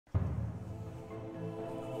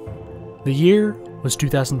The year was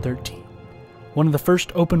 2013. One of the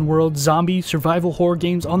first open-world zombie survival horror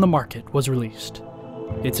games on the market was released.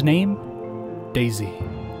 Its name?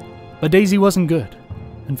 DayZ. But DayZ wasn't good.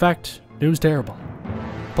 In fact, it was terrible.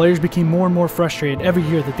 Players became more and more frustrated every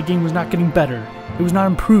year that the game was not getting better, it was not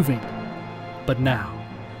improving. But now,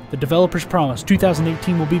 the developers promise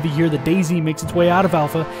 2018 will be the year that DayZ makes its way out of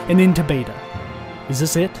alpha and into beta. Is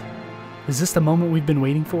this it? Is this the moment we've been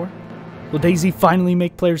waiting for? Will DayZ finally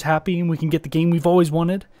make players happy and we can get the game we've always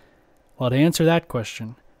wanted? Well, to answer that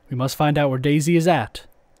question, we must find out where DayZ is at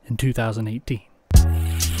in 2018.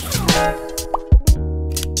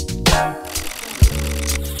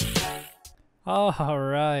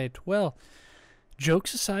 Alright, well,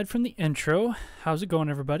 jokes aside from the intro, how's it going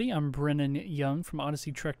everybody? I'm Brennan Young from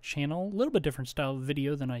Odyssey Trek channel. A little bit different style of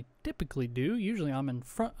video than I typically do. Usually I'm in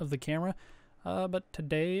front of the camera, but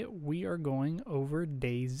today we are going over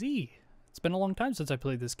DayZ. It's been a long time since I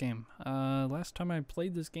played this game. Last time I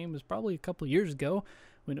played this game was probably a couple years ago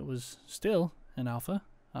when it was still in alpha.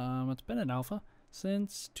 It's been in alpha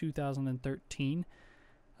since 2013.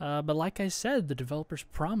 But like I said, the developers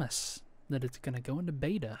promise that it's going to go into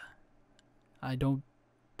beta. I don't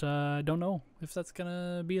know if that's going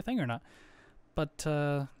to be a thing or not. But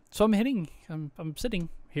so I'm sitting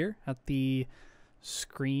here at the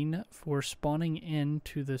screen for spawning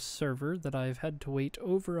into the server that I've had to wait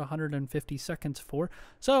over 150 seconds for.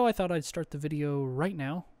 So I thought I'd start the video right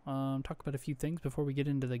now, talk about a few things before we get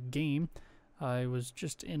into the game. I was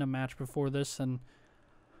just in a match before this and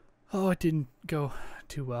it didn't go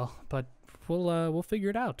too well, but we'll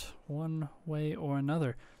figure it out one way or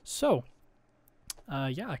another. So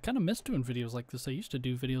yeah, I kind of miss doing videos like this. I used to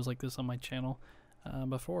do videos like this on my channel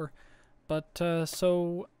before, but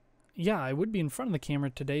so yeah, I would be in front of the camera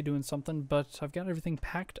today doing something, but I've got everything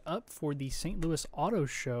packed up for the St. Louis Auto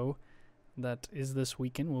Show that is this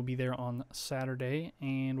weekend. We'll be there on Saturday,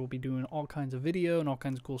 and we'll be doing all kinds of video and all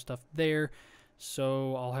kinds of cool stuff there.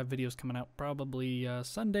 So I'll have videos coming out probably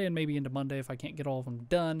Sunday and maybe into Monday if I can't get all of them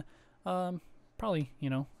done. Probably, you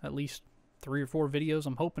know, at least 3 or 4 videos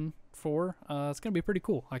I'm hoping for. It's going to be pretty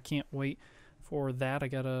cool. I can't wait for that. I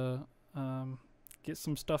got to get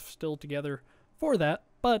some stuff still together for that,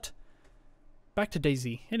 but back to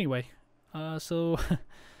DayZ. Anyway, so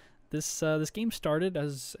this game started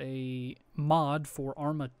as a mod for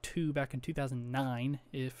Arma 2 back in 2009,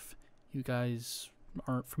 if you guys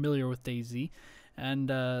aren't familiar with DayZ.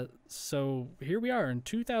 And so here we are in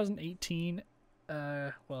 2018.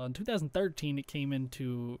 Well, in 2013 it came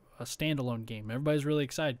into a standalone game. Everybody's really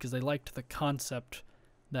excited because they liked the concept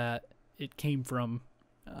that it came from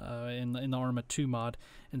in the Arma 2 mod.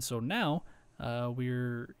 And so now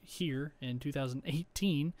we're here in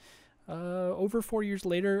 2018, over 4 years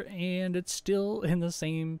later, and it's still in the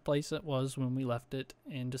same place it was when we left it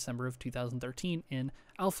in December of 2013 in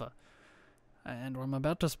alpha. And I'm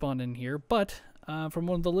about to spawn in here, but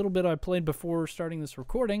from the little bit I played before starting this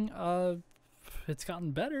recording, it's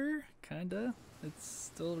gotten better, kinda. It's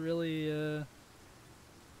still really,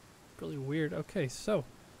 really weird. Okay, so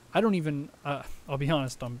I don't even, I'll be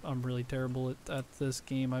honest, I'm really terrible at this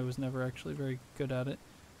game. I was never actually very good at it.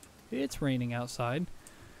 It's raining outside.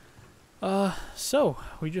 So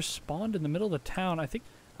we just spawned in the middle of the town. I think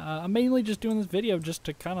I'm mainly just doing this video just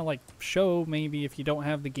to kind of like show, maybe if you don't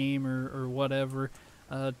have the game or whatever,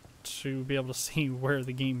 to be able to see where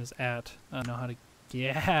the game is at. I know how to,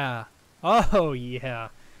 yeah. Oh yeah,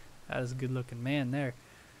 that is a good looking man there.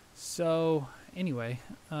 So anyway,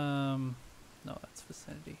 no, that's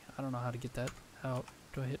vicinity. I don't know how to get that out.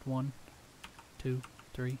 Do I hit 1, 2,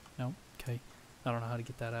 3? No. Okay. I don't know how to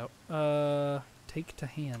get that out. Take to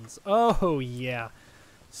hands. Oh yeah.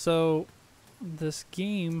 So this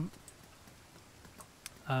game,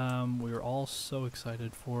 we were all so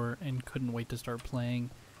excited for and couldn't wait to start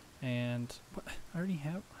playing. And what, I already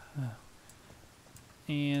have.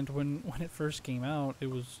 And when it first came out, it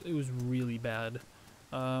was really bad.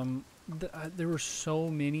 There were so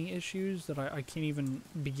many issues that I can't even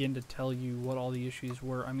begin to tell you what all the issues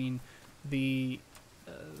were. I mean, the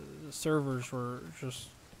servers were just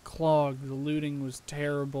clogged. The looting was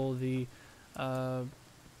terrible. The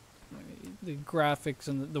graphics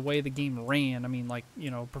and the way the game ran. I mean, like,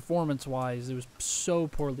 you know, performance-wise, it was so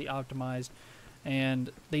poorly optimized, and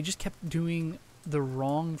they just kept doing the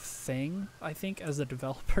wrong thing. I think as the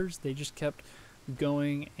developers, they just kept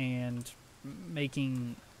going and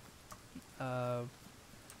making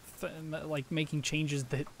making changes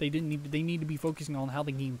that they didn't need. They need to be focusing on how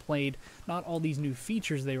the game played, not all these new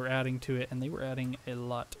features they were adding to it. And they were adding a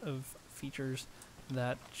lot of features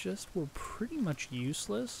that just were pretty much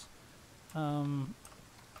useless.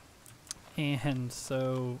 and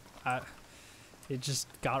so it just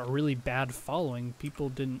got a really bad following. People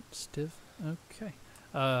didn't okay.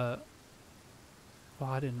 Well,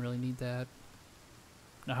 I didn't really need that.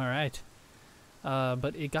 All right.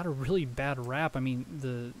 But it got a really bad rap. I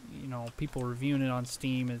mean, people reviewing it on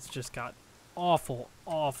Steam, it's just got awful,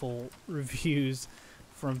 awful reviews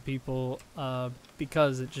from people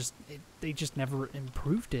because they just never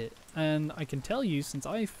improved it. And I can tell you, since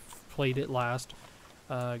I played it last,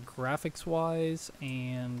 graphics-wise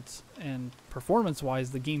and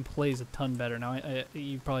performance-wise, the game plays a ton better. Now,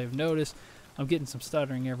 you probably have noticed I'm getting some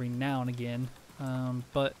stuttering every now and again.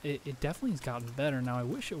 But it definitely has gotten better. Now, I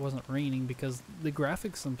wish it wasn't raining because the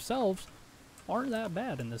graphics themselves aren't that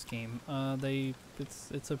bad in this game.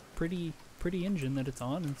 It's a pretty engine that it's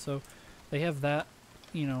on, and so they have that,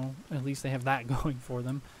 at least they have that going for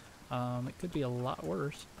them. It could be a lot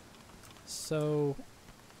worse. So,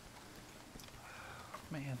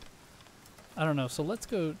 man, I don't know. So let's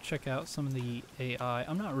go check out some of the AI.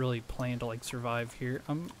 I'm not really planning to like survive here.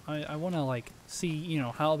 I want to like see,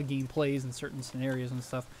 how the game plays in certain scenarios and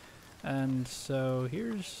stuff. And so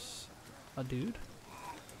here's a dude.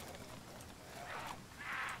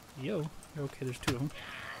 Yo. Okay, there's two of them.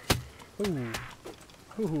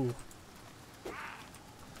 Ooh. Ooh.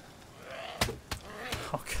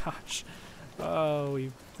 Oh gosh. Oh,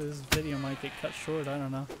 this video might get cut short. I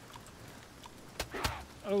don't know.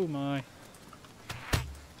 Oh my.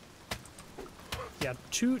 Yeah,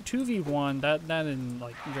 2v1, that isn't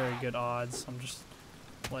like very good odds. I'm just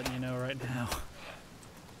letting you know right now.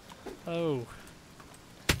 Oh.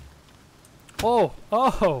 Oh,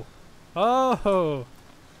 oh, oh.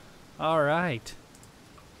 All right.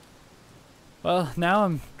 Well, now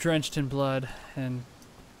I'm drenched in blood, and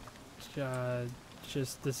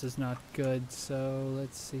this is not good. So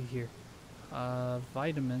let's see here.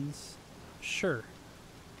 Vitamins, sure,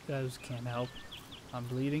 those can't help. I'm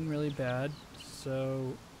bleeding really bad.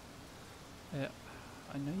 So,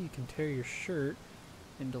 I know you can tear your shirt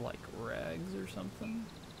into like rags or something.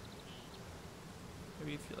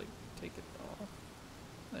 Maybe if you like take it off.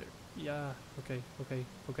 There. Yeah. Okay. Okay.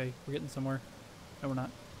 Okay. We're getting somewhere. No, we're not.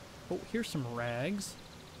 Oh, here's some rags.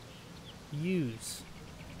 Use.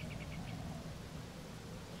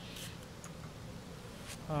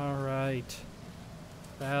 All right.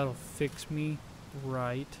 That'll fix me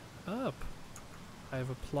right up. I have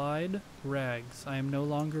applied rags. I am no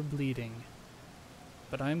longer bleeding.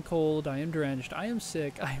 But I am cold, I am drenched, I am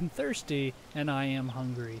sick, I am thirsty, and I am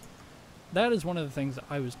hungry. That is one of the things that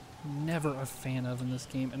I was never a fan of in this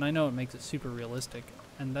game, and I know it makes it super realistic,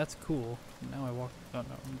 and that's cool. Now I walk... Oh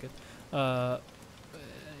no, I'm good.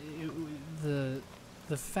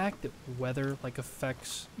 The fact that weather, like,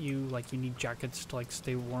 affects you, like you need jackets to, like,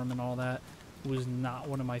 stay warm and all that, was not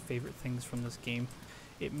one of my favorite things from this game.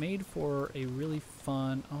 It made for a really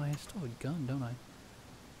fun... Oh, I still have a gun, don't I?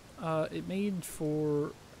 It made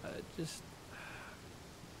for just...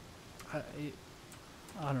 I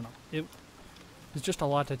don't know. It was just a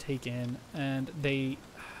lot to take in, and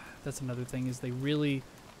that's another thing, is they really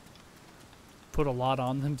put a lot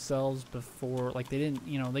on themselves before... Like, they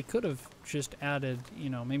didn't, they could have just added,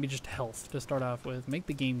 maybe just health to start off with, make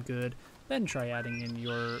the game good, then try adding in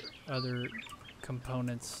your other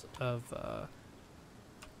components of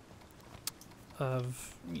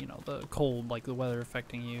the cold, like the weather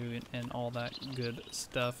affecting you and all that good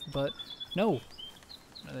stuff. But no,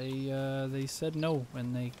 they said no,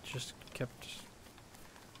 and they just kept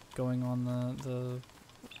going on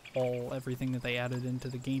everything that they added into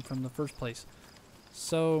the game from the first place.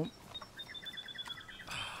 So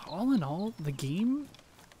all in all, the game,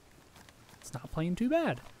 it's not playing too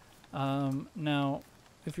bad. Now,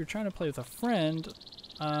 if you're trying to play with a friend,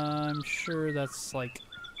 I'm sure that's like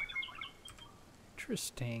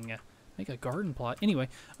interesting. Make a garden plot. Anyway,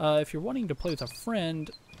 if you're wanting to play with a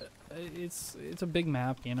friend, it's a big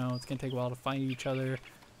map, it's gonna take a while to find each other.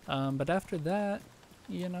 But after that,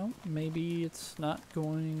 maybe it's not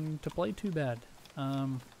going to play too bad.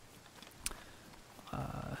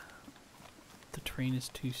 The terrain is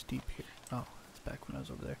too steep here. Oh, it's back when I was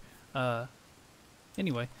over there.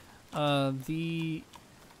 Anyway,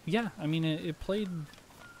 yeah, I mean, it played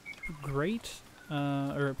great,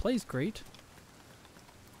 or it plays great.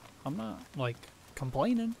 I'm not, like,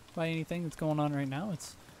 complaining by anything that's going on right now.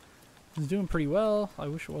 It's doing pretty well. I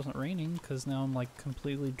wish it wasn't raining, because now I'm, like,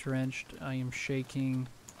 completely drenched. I am shaking.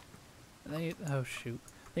 Oh, shoot.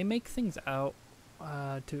 They make things out,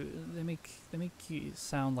 they make you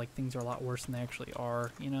sound like things are a lot worse than they actually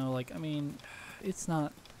are. Like, I mean, it's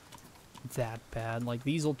not that bad. Like,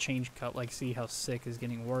 these will change cut, like, see how sick is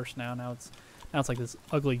getting worse now. Now it's like this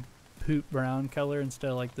ugly poop brown color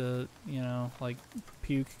instead of like the, you know, like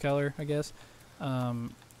puke color, I guess.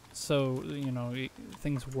 So, you know,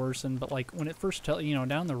 things worsen, but like when it first you know,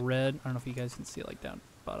 down the red, I don't know if you guys can see, like down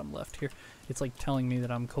bottom left here, it's like telling me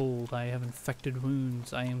that I'm cold, I have infected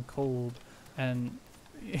wounds, I am cold, and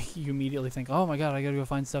you immediately think, oh my god, I gotta go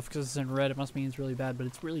find stuff because it's in red, it must mean it's really bad, but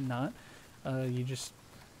it's really not. You just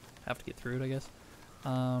have to get through it, I guess.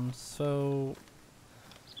 So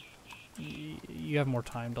you have more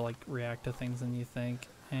time to like react to things than you think,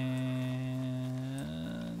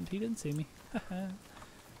 and he didn't see me.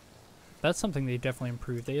 That's something they definitely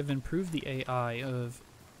improved. They have improved the AI of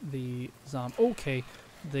the zombie. Okay,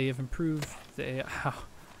 they have improved the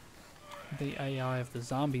AI of the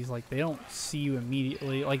zombies. Like, they don't see you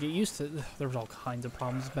immediately. Like, it used to, there was all kinds of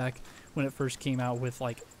problems back when it first came out with,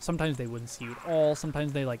 like, sometimes they wouldn't see you at all.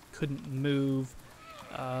 Sometimes they, like, couldn't move.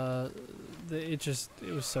 It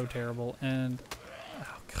was so terrible. And,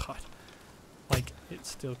 oh, God. Like, it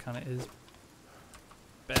still kind of is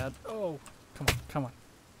bad. Oh, come on, come on.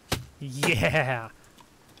 Yeah!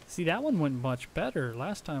 See, that one went much better.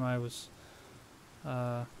 Last time I was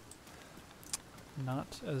not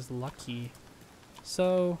as lucky.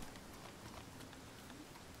 So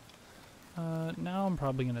now I'm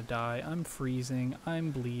probably gonna die. I'm freezing. I'm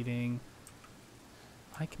bleeding.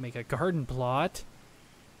 I can make a garden plot.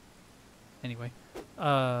 Anyway,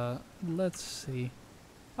 let's see.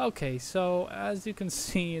 Okay, so as you can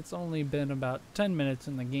see, it's only been about 10 minutes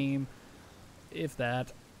in the game, if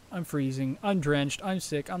that. I'm freezing, I'm drenched, I'm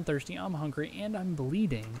sick, I'm thirsty, I'm hungry, and I'm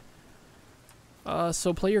bleeding.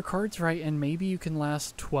 So play your cards right, and maybe you can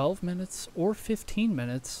last 12 minutes or 15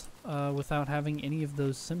 minutes without having any of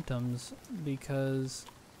those symptoms, because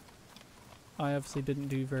I obviously didn't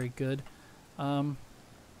do very good. And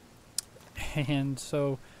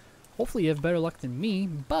so hopefully you have better luck than me,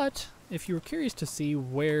 but if you were curious to see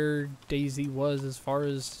where DayZ was as far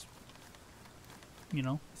as, you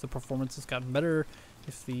know, if the performance has gotten better,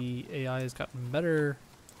 if the AI has gotten better,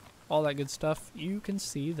 all that good stuff, you can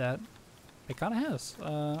see that it kind of has.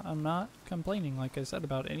 I'm not complaining, like I said,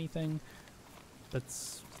 about anything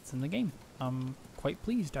that's in the game. I'm quite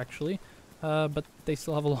pleased, actually, but they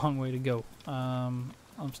still have a long way to go. I'm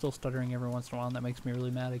still stuttering every once in a while, and that makes me really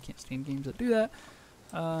mad. I can't stand games that do that.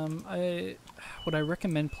 Would I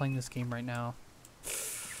recommend playing this game right now?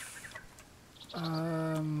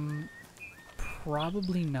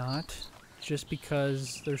 Probably not. Just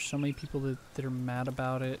because there's so many people that are mad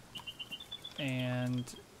about it, and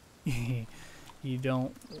you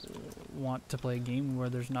don't want to play a game where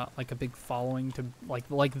there's not like a big following to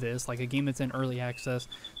like this, like a game that's in early access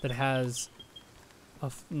that has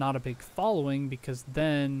not a big following, because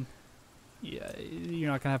then you're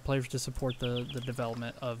not gonna have players to support the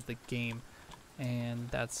development of the game, and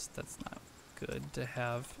that's not good to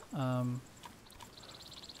have.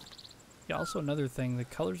 Yeah, also another thing, the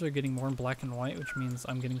colors are getting more in black and white, which means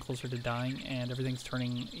I'm getting closer to dying, and everything's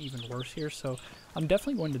turning even worse here, so I'm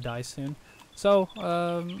definitely going to die soon. So,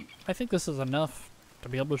 I think this is enough to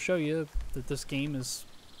be able to show you that this game is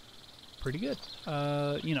pretty good.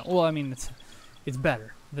 You know, well, I mean, it's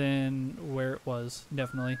better than where it was,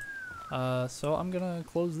 definitely. So I'm gonna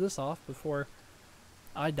close this off before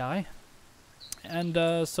I die. And,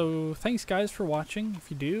 so thanks guys for watching.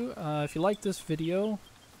 If you do, if you like this video,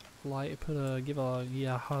 give a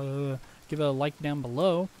like down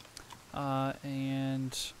below,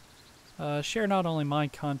 and share not only my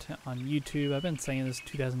content on YouTube. I've been saying this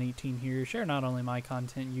 2018 here. Share not only my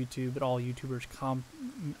content YouTube, but all YouTubers'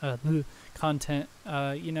 content.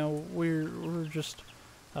 You know, we're just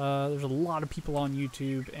there's a lot of people on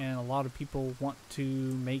YouTube, and a lot of people want to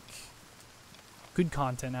make good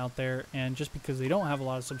content out there. And just because they don't have a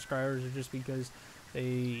lot of subscribers, or just because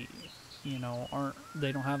they, you know,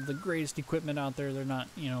 they don't have the greatest equipment out there, they're not,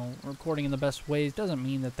 you know, recording in the best ways, doesn't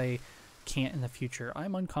mean that they can't in the future.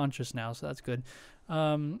 I'm unconscious now, so that's good.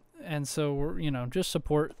 And so we're, you know, just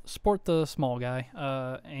support the small guy,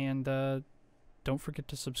 and don't forget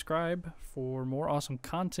to subscribe for more awesome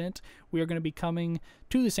content. We are going to be coming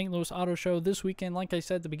to the St. Louis Auto Show this weekend. Like I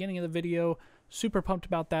said at the beginning of the video, super pumped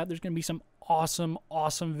about that. There's going to be some awesome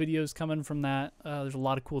videos coming from that. There's a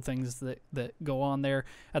lot of cool things that go on there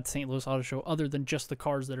at the St. Louis Auto Show other than just the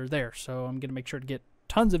cars that are there. So I'm going to make sure to get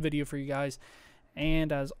tons of video for you guys.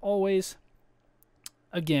 And as always,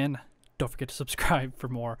 again, don't forget to subscribe for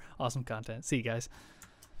more awesome content. See you guys.